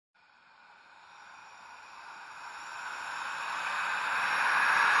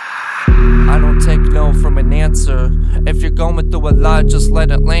take no from an answer. If you're going through a lot, just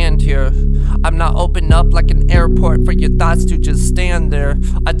let it land here. I'm not open up like an airport for your thoughts to just stand there.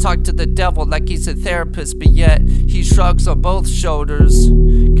 I talk to the devil like he's a therapist, but yet he shrugs on both shoulders.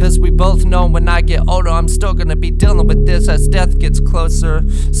 Cause we both know when I get older, I'm still gonna be dealing with this as death gets closer.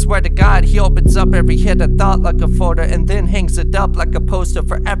 Swear to God, he opens up every hit of thought like a folder, and then hangs it up like a poster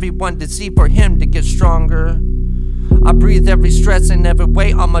for everyone to see, for him to get stronger. I breathe every stress and every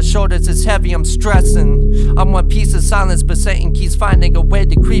weight on my shoulders is heavy, I'm stressing. I'm one piece of silence, but Satan keeps finding a way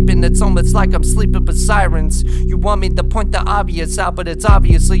to creep in. It's almost like I'm sleeping with sirens. You want me to point the obvious out, but it's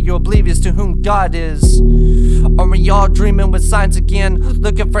obviously you're oblivious to whom God is. Are we all dreaming with signs again?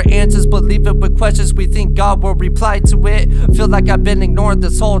 Looking for answers, but leaving with questions we think God will reply to it. Feel like I've been ignored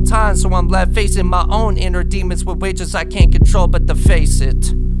this whole time, so I'm left facing my own inner demons with wages I can't control but to face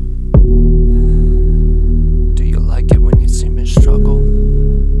it. Like it when you see me struggle?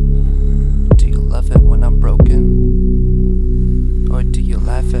 Do you love it when I'm broken? Or do you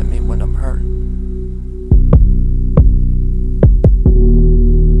laugh at me when I'm hurt?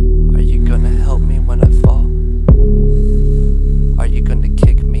 Are you gonna help me when I fall? Are you gonna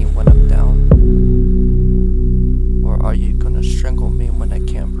kick me when I'm down? Or are you gonna strangle me when I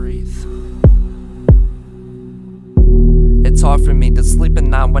can't breathe? It's hard for me to sleep at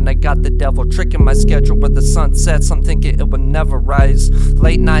night when I got the devil tricking my schedule where the sun sets. I'm thinking it will never rise.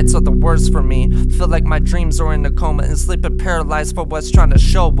 Late nights are the worst for me. Feel like my dreams are in a coma and sleeping paralyzed for what's trying to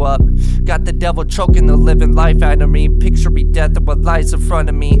show up. Got the devil choking the living life out of me. Picture me death of what lies in front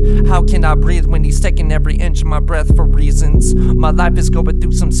of me. How can I breathe when he's taking every inch of my breath for reasons? My life is going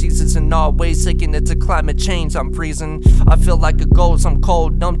through some seasons in all ways, thinking it's a climate change. I'm freezing. I feel like a ghost. I'm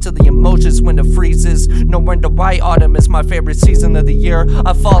cold, numb to the emotions when it freezes. No wonder why autumn is my favorite season of the year.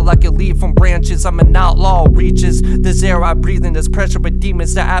 I fall like a leaf from branches. I'm an outlaw reaches. This air I breathe in, this pressure with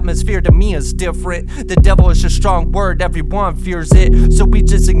demons. The atmosphere to me is different. The devil is a strong word, everyone fears it. So we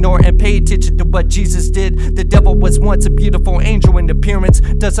just ignore and pay attention to what Jesus did. The devil was once a beautiful angel in appearance.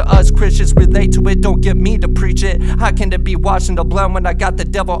 Doesn't us Christians relate to it? Don't get me to preach it. How can it be washing the blood when I got the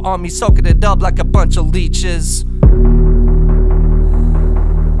devil on me, soaking it up like a bunch of leeches? Do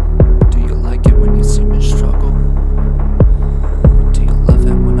you like it when you see me struggle?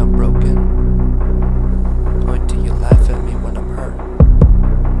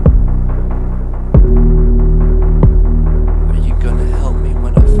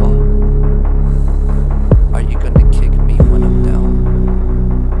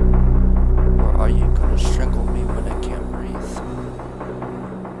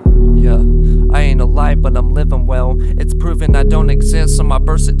 I ain't alive, but I'm living well. It's proven I don't exist, so my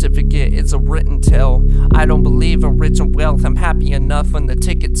birth certificate is a written tale. I don't believe in rich and wealth, I'm happy enough when the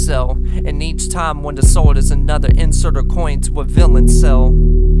tickets sell. And each time when the sold is another insert or coin to a villain cell.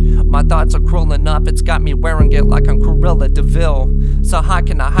 My thoughts are crawling up, it's got me wearing it like I'm Cruella DeVille. So how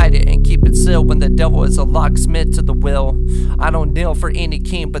can I hide it and keep it sealed when the devil is a locksmith to the will? I don't kneel for any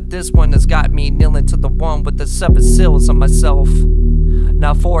king, but this one has got me kneeling to the one with the 7 seals on myself.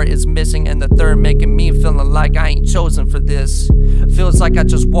 Now 4 is missing and the 3rd making me feeling like I ain't chosen for this. Feels like I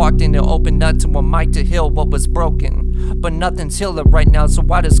just walked in and opened up to a mic to heal what was broken. But nothing's healing right now, so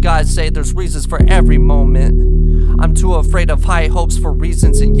why does God say there's reasons for every moment? I'm too afraid of high hopes for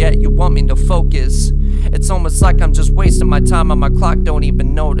reasons, and yet you want me to focus. It's almost like I'm just wasting my time and my clock don't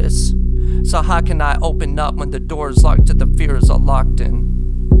even notice. So how can I open up when the door is locked to the fears are locked in?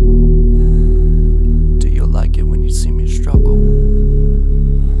 Do you like it when you see me struggle?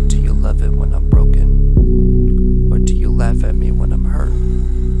 Do you love it when I'm broken? Or do you laugh at me when I'm hurt?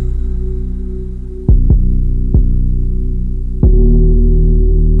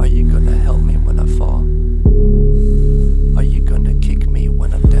 Are you gonna help me when I fall? Are you gonna kick me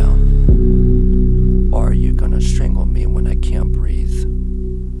when I'm down? Or are you gonna strangle me when I can't breathe?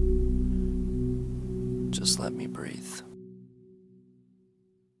 Just let me breathe.